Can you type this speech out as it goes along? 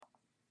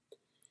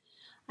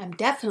I'm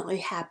definitely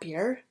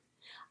happier.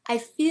 I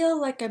feel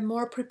like I'm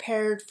more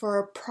prepared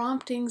for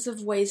promptings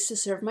of ways to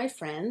serve my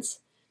friends.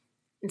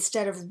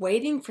 Instead of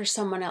waiting for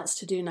someone else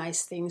to do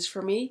nice things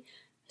for me,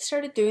 I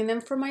started doing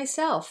them for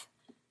myself.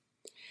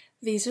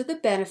 These are the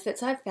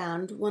benefits I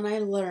found when I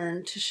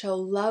learned to show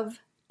love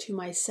to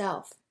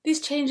myself.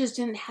 These changes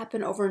didn't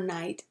happen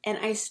overnight, and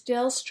I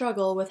still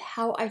struggle with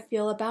how I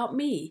feel about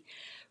me,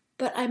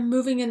 but I'm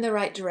moving in the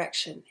right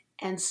direction,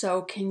 and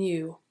so can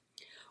you.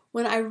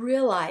 When I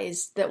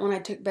realized that when I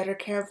took better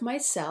care of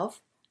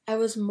myself, I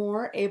was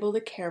more able to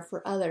care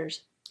for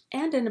others,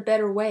 and in a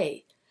better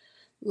way.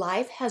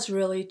 Life has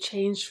really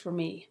changed for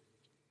me.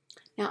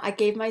 Now, I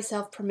gave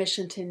myself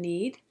permission to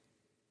need.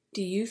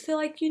 Do you feel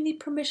like you need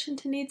permission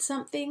to need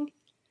something?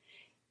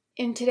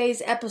 In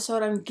today's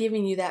episode, I'm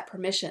giving you that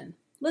permission.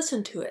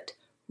 Listen to it.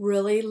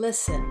 Really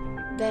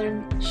listen.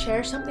 Then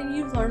share something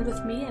you've learned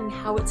with me and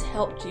how it's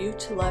helped you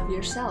to love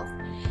yourself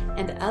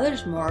and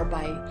others more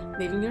by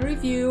leaving a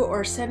review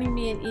or sending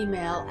me an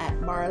email at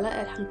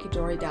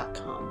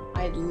marla@hunkydory.com.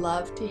 I'd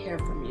love to hear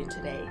from you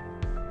today.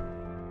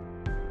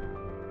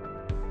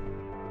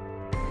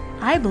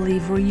 I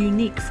believe we're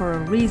unique for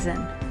a reason.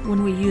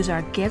 When we use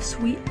our gifts,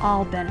 we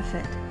all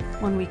benefit.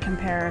 When we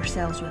compare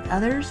ourselves with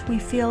others, we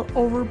feel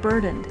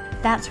overburdened.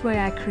 That's why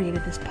I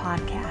created this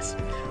podcast,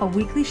 a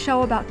weekly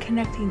show about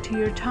connecting to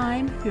your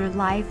time, your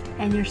life,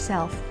 and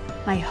yourself.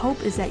 My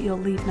hope is that you'll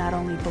leave not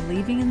only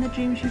believing in the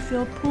dreams you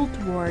feel pulled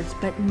towards,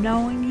 but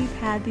knowing you've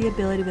had the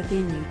ability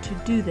within you to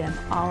do them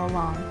all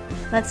along.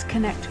 Let's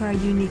connect to our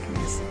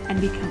uniqueness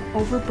and become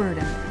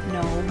overburdened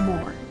no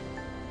more.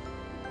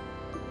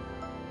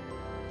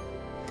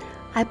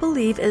 I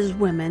believe as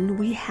women,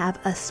 we have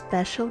a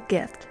special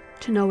gift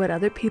to know what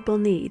other people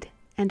need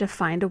and to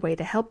find a way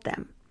to help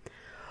them.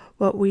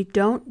 What we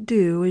don't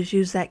do is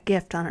use that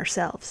gift on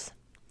ourselves.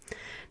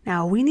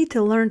 Now, we need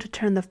to learn to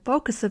turn the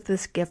focus of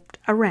this gift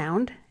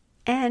around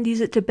and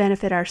use it to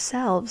benefit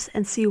ourselves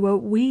and see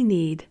what we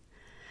need.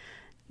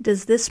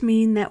 Does this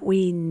mean that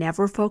we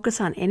never focus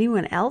on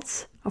anyone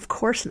else? Of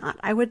course not.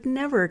 I would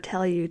never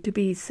tell you to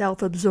be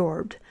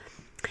self-absorbed.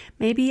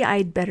 Maybe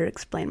I'd better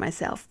explain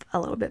myself a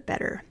little bit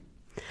better.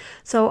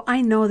 So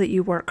I know that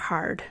you work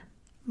hard.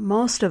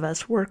 Most of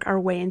us work our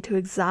way into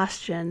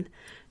exhaustion,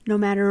 no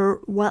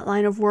matter what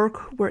line of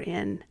work we're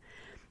in.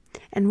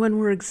 And when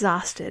we're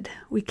exhausted,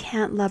 we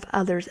can't love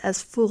others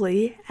as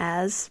fully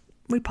as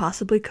we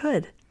possibly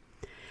could.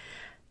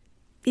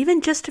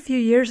 Even just a few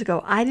years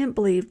ago, I didn't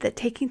believe that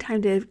taking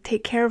time to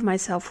take care of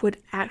myself would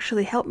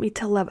actually help me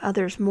to love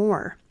others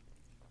more.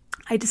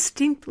 I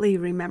distinctly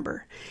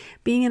remember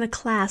being in a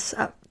class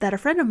that a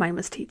friend of mine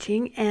was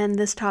teaching, and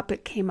this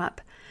topic came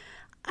up.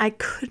 I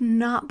could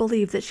not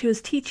believe that she was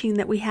teaching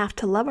that we have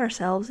to love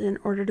ourselves in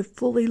order to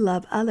fully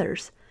love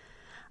others.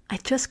 I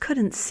just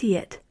couldn't see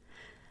it.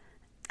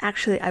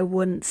 Actually, I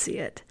wouldn't see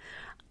it.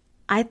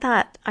 I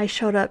thought I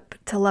showed up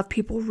to love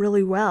people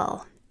really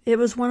well. It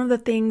was one of the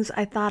things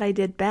I thought I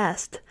did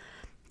best.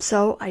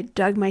 So I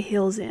dug my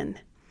heels in.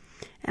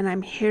 And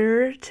I'm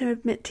here to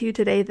admit to you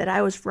today that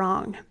I was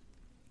wrong.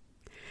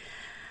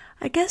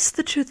 I guess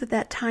the truth at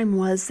that time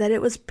was that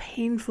it was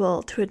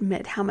painful to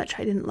admit how much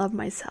I didn't love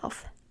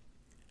myself.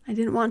 I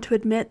didn't want to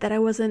admit that I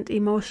wasn't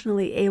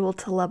emotionally able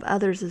to love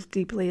others as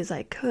deeply as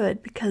I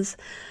could because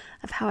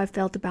of how I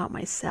felt about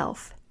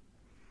myself.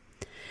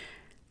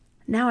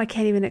 Now I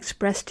can't even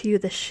express to you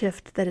the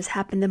shift that has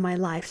happened in my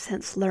life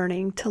since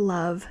learning to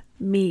love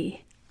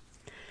me.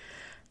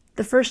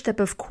 The first step,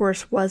 of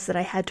course, was that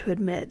I had to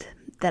admit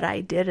that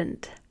I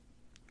didn't.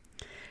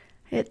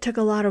 It took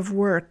a lot of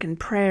work and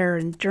prayer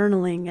and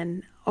journaling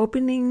and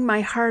opening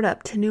my heart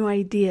up to new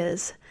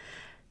ideas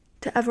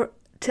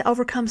to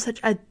overcome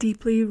such a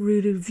deeply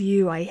rooted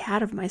view I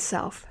had of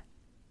myself.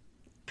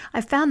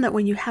 I found that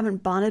when you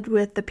haven't bonded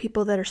with the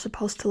people that are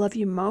supposed to love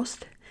you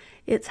most,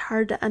 it's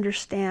hard to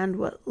understand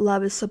what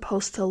love is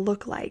supposed to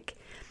look like,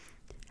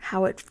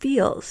 how it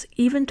feels,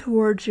 even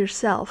towards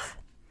yourself.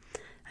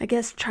 I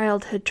guess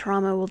childhood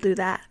trauma will do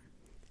that.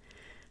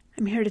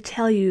 I'm here to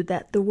tell you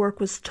that the work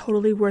was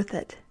totally worth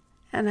it,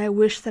 and I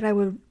wish that I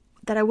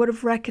would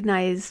have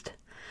recognized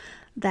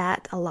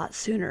that a lot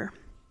sooner.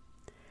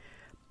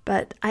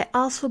 But I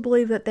also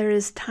believe that there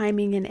is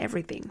timing in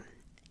everything.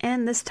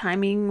 And this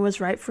timing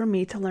was right for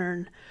me to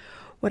learn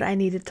what I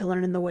needed to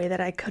learn in the way that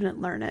I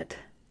couldn't learn it.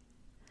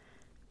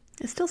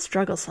 I still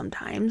struggle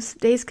sometimes.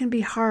 Days can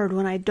be hard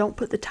when I don't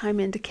put the time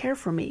in to care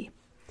for me.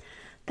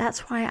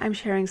 That's why I'm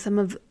sharing some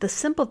of the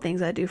simple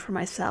things I do for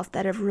myself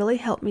that have really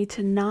helped me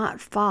to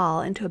not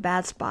fall into a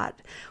bad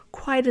spot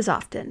quite as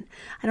often.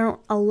 I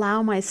don't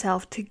allow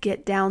myself to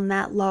get down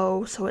that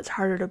low, so it's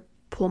harder to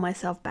pull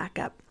myself back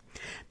up.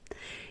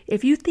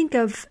 If you think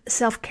of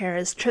self-care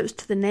as trips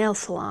to the nail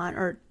salon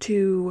or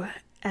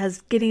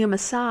as getting a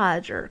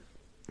massage or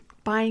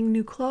buying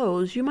new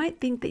clothes, you might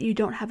think that you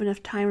don't have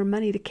enough time or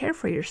money to care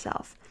for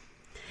yourself.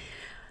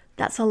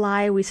 That's a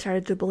lie we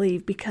started to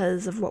believe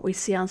because of what we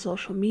see on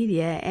social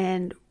media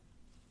and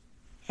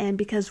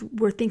because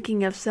we're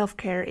thinking of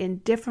self-care in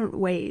different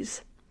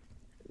ways.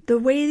 The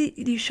way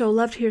that you show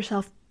love to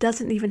yourself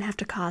doesn't even have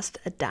to cost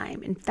a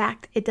dime. In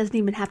fact, it doesn't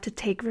even have to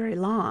take very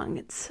long.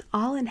 It's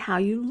all in how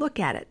you look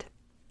at it.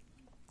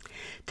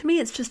 To me,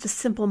 it's just a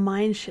simple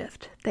mind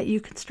shift that you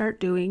can start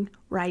doing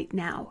right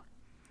now.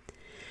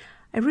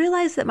 I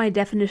realize that my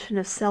definition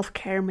of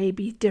self-care may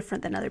be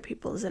different than other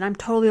people's, and I'm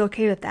totally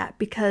okay with that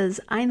because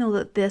I know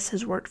that this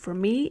has worked for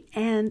me,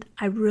 and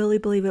I really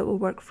believe it will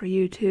work for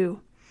you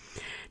too.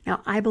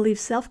 Now, I believe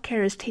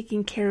self-care is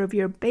taking care of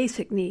your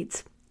basic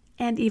needs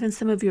and even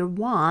some of your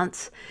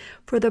wants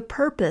for the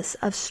purpose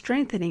of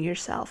strengthening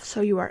yourself so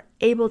you are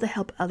able to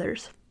help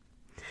others.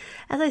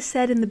 As I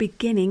said in the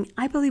beginning,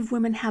 I believe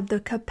women have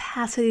the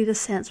capacity to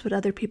sense what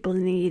other people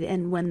need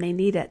and when they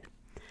need it.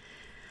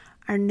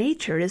 Our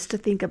nature is to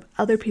think of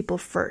other people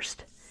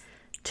first,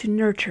 to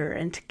nurture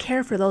and to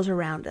care for those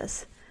around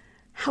us.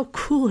 How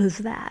cool is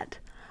that?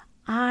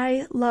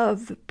 I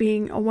love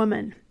being a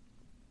woman,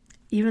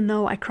 even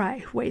though I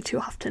cry way too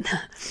often.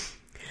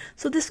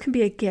 So this can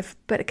be a gift,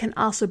 but it can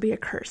also be a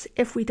curse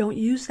if we don't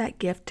use that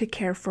gift to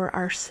care for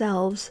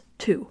ourselves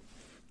too.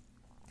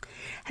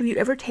 Have you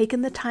ever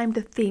taken the time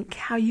to think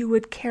how you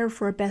would care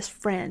for a best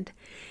friend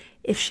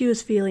if she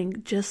was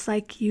feeling just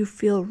like you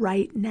feel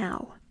right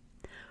now?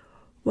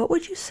 What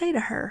would you say to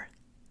her?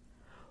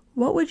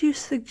 What would you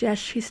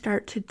suggest she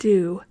start to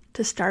do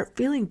to start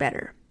feeling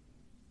better?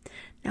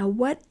 Now,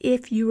 what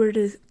if you were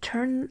to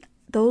turn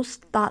those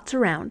thoughts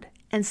around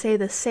and say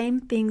the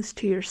same things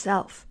to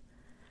yourself?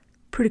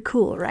 Pretty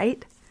cool,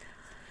 right?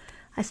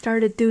 I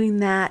started doing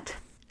that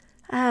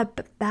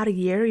about a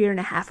year and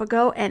a half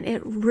ago, and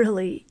it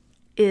really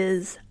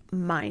is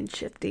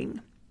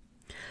mind-shifting.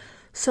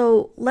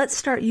 So let's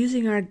start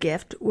using our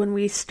gift when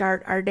we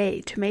start our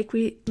day to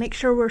make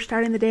sure we're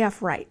starting the day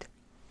off right.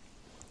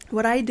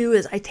 What I do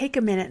is I take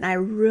a minute and I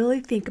really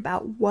think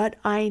about what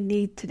I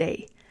need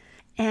today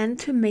and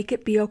to make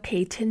it be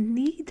okay to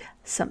need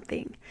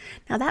something.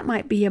 Now that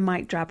might be a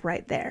mic drop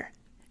right there.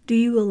 Do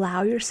you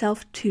allow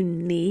yourself to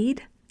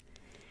need?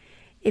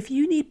 If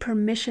you need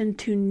permission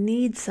to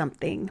need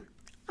something,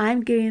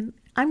 I'm going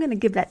to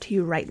give that to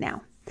you right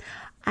now.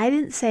 I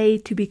didn't say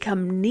to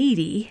become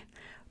needy,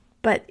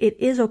 but it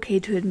is okay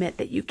to admit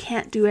that you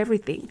can't do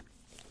everything,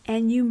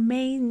 and you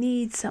may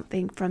need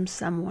something from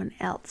someone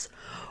else,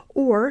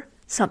 or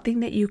something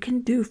that you can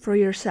do for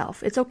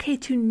yourself. It's okay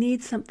to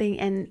need something,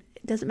 and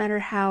it doesn't matter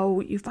how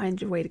you find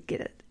your way to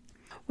get it.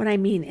 What I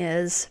mean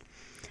is,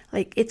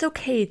 it's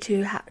okay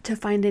to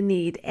find a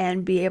need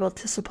and be able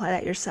to supply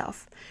that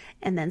yourself,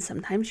 and then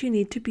sometimes you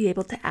need to be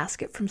able to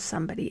ask it from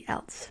somebody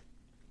else.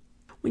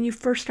 When you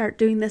first start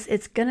doing this,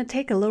 it's going to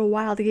take a little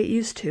while to get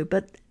used to,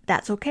 but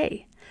that's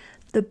okay.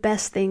 The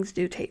best things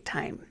do take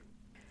time.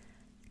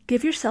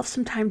 Give yourself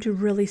some time to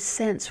really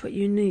sense what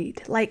you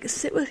need.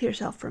 Sit with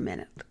yourself for a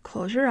minute.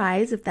 Close your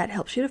eyes if that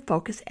helps you to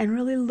focus and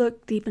really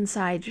look deep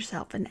inside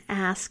yourself and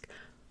ask,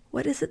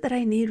 what is it that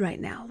I need right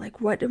now?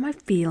 What am I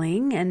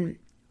feeling and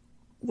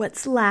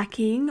what's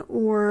lacking,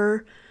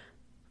 or,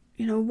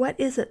 what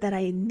is it that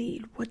I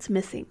need? What's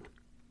missing?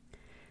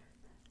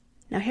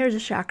 Now here's a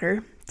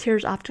shocker.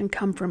 Tears often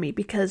come for me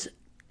because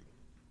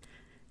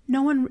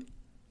no one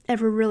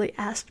ever really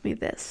asked me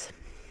this.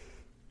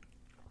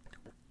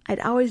 I'd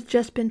always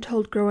just been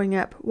told growing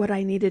up what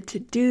I needed to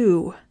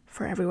do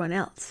for everyone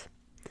else.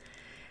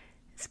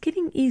 It's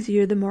getting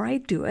easier the more I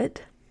do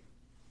it.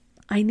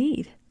 I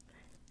need,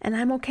 and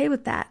I'm okay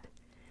with that.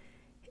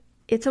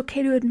 It's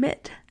okay to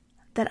admit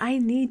that I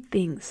need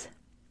things.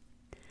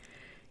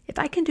 If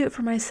I can do it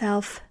for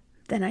myself,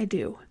 then I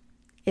do.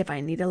 If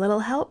I need a little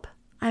help,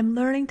 I'm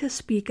learning to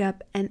speak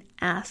up and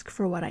ask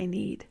for what I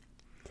need.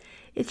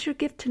 It's your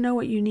gift to know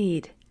what you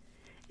need,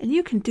 and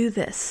you can do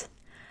this.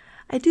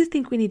 I do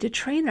think we need to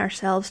train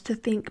ourselves to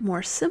think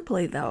more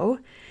simply, though.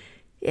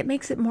 It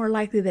makes it more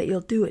likely that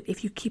you'll do it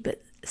if you keep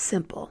it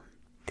simple.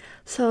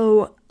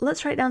 So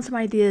let's write down some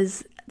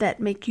ideas that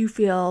make you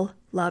feel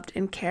loved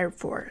and cared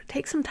for.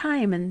 Take some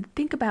time and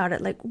think about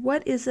it.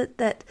 What is it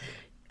that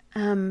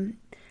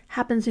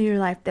happens in your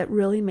life that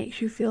really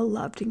makes you feel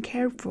loved and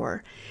cared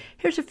for?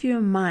 Here's a few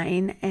of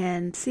mine,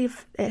 and see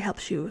if it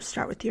helps you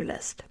start with your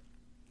list.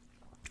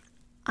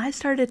 I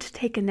started to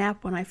take a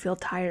nap when I feel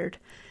tired.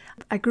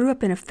 I grew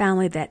up in a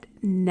family that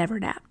never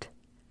napped.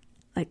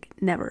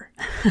 Never.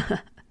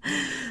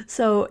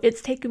 So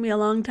it's taken me a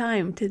long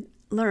time to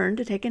learn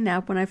to take a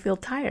nap when I feel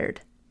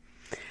tired.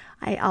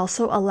 I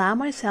also allow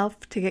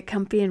myself to get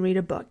comfy and read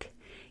a book,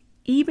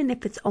 even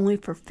if it's only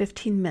for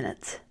 15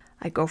 minutes.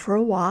 I go for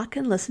a walk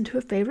and listen to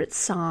a favorite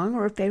song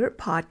or a favorite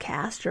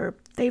podcast or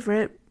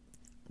favorite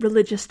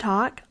religious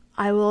talk.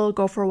 I will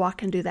go for a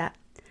walk and do that.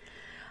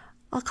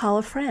 I'll call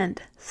a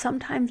friend.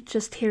 Sometimes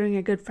just hearing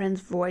a good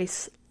friend's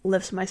voice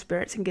lifts my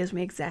spirits and gives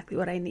me exactly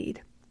what I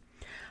need.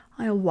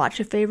 I'll watch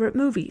a favorite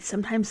movie.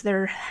 Sometimes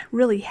they're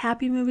really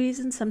happy movies,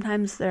 and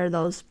sometimes they're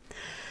those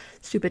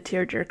stupid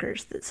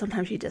tearjerkers that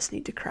sometimes you just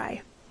need to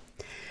cry.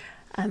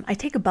 I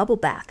take a bubble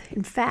bath.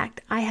 In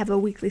fact, I have a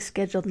weekly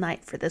scheduled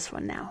night for this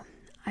one now.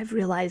 I've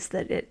realized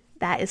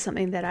that is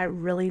something that I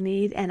really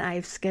need, and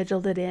I've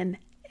scheduled it in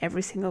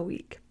every single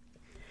week.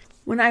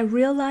 When I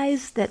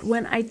realized that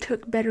when I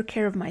took better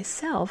care of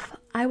myself,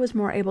 I was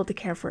more able to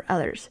care for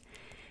others,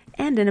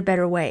 and in a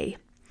better way.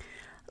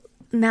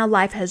 Now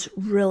life has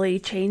really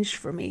changed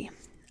for me.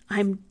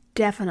 I'm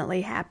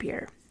definitely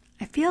happier.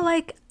 I feel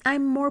like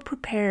I'm more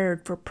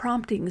prepared for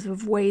promptings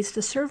of ways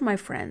to serve my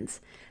friends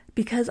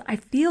because I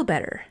feel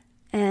better.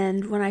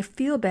 And when I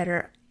feel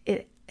better,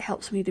 it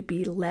helps me to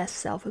be less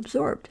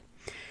self-absorbed.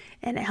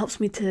 And it helps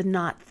me to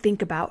not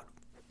think about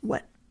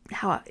when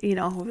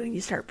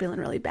you start feeling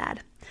really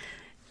bad.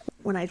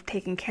 When I've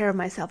taken care of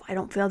myself, I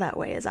don't feel that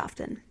way as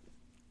often.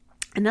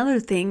 Another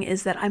thing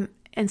is that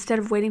instead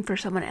of waiting for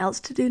someone else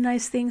to do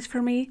nice things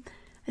for me,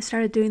 I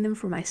started doing them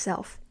for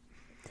myself.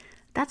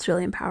 That's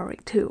really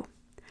empowering too.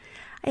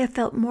 I have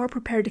felt more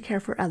prepared to care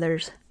for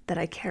others that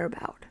I care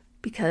about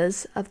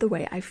because of the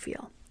way I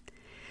feel.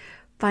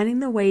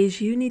 Finding the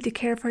ways you need to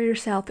care for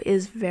yourself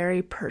is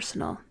very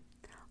personal.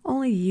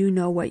 Only you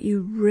know what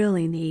you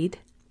really need,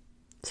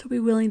 so be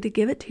willing to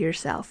give it to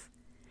yourself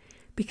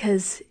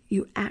because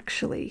you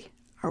actually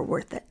are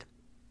worth it.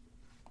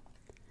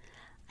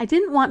 I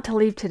didn't want to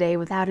leave today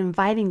without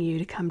inviting you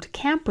to come to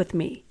camp with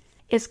me.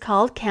 It's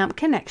called Camp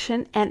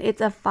Connection, and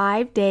it's a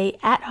 5-day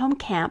at-home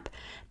camp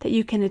that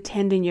you can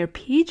attend in your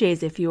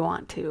PJs if you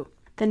want to.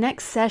 The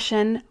next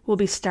session will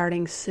be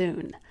starting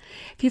soon.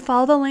 If you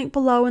follow the link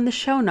below in the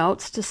show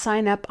notes to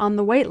sign up on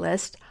the wait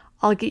list,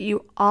 I'll get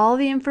you all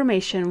the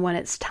information when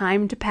it's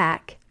time to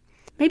pack.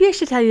 Maybe I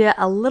should tell you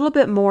a little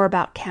bit more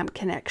about Camp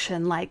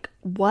Connection, like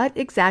what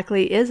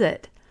exactly is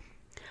it?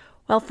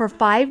 Well, for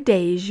 5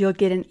 days, you'll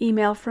get an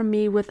email from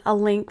me with a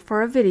link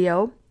for a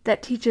video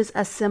that teaches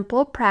a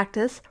simple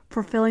practice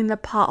for filling the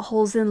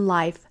potholes in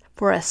life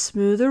for a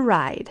smoother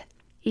ride.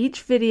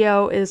 Each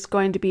video is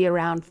going to be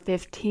around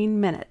 15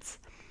 minutes.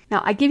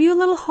 Now, I give you a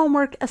little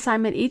homework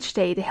assignment each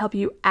day to help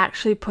you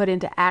actually put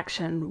into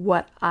action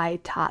what I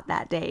taught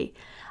that day.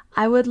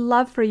 I would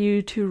love for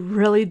you to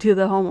really do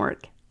the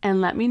homework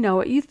and let me know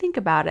what you think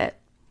about it.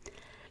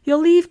 You'll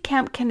leave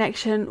Camp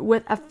Connection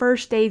with a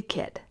first aid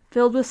kit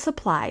filled with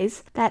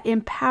supplies that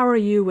empower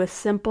you with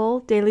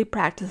simple daily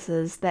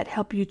practices that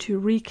help you to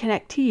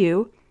reconnect to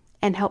you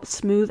and help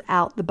smooth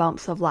out the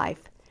bumps of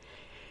life.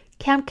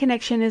 Camp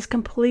Connection is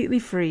completely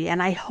free,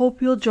 and I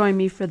hope you'll join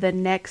me for the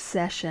next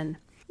session.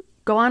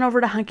 Go on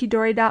over to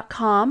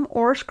hunkydory.com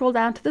or scroll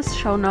down to the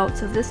show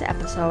notes of this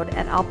episode,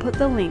 and I'll put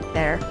the link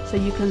there so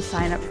you can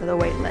sign up for the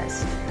wait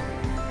list.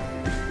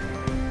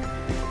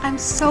 I'm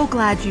so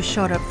glad you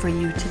showed up for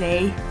you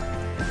today.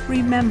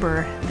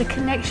 Remember, the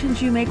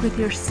connections you make with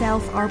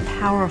yourself are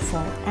powerful,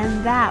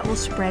 and that will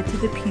spread to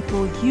the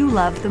people you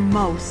love the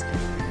most.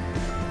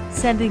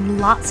 Sending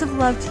lots of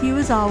love to you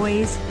as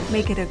always.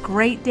 Make it a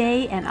great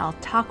day, and I'll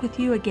talk with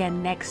you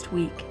again next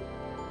week.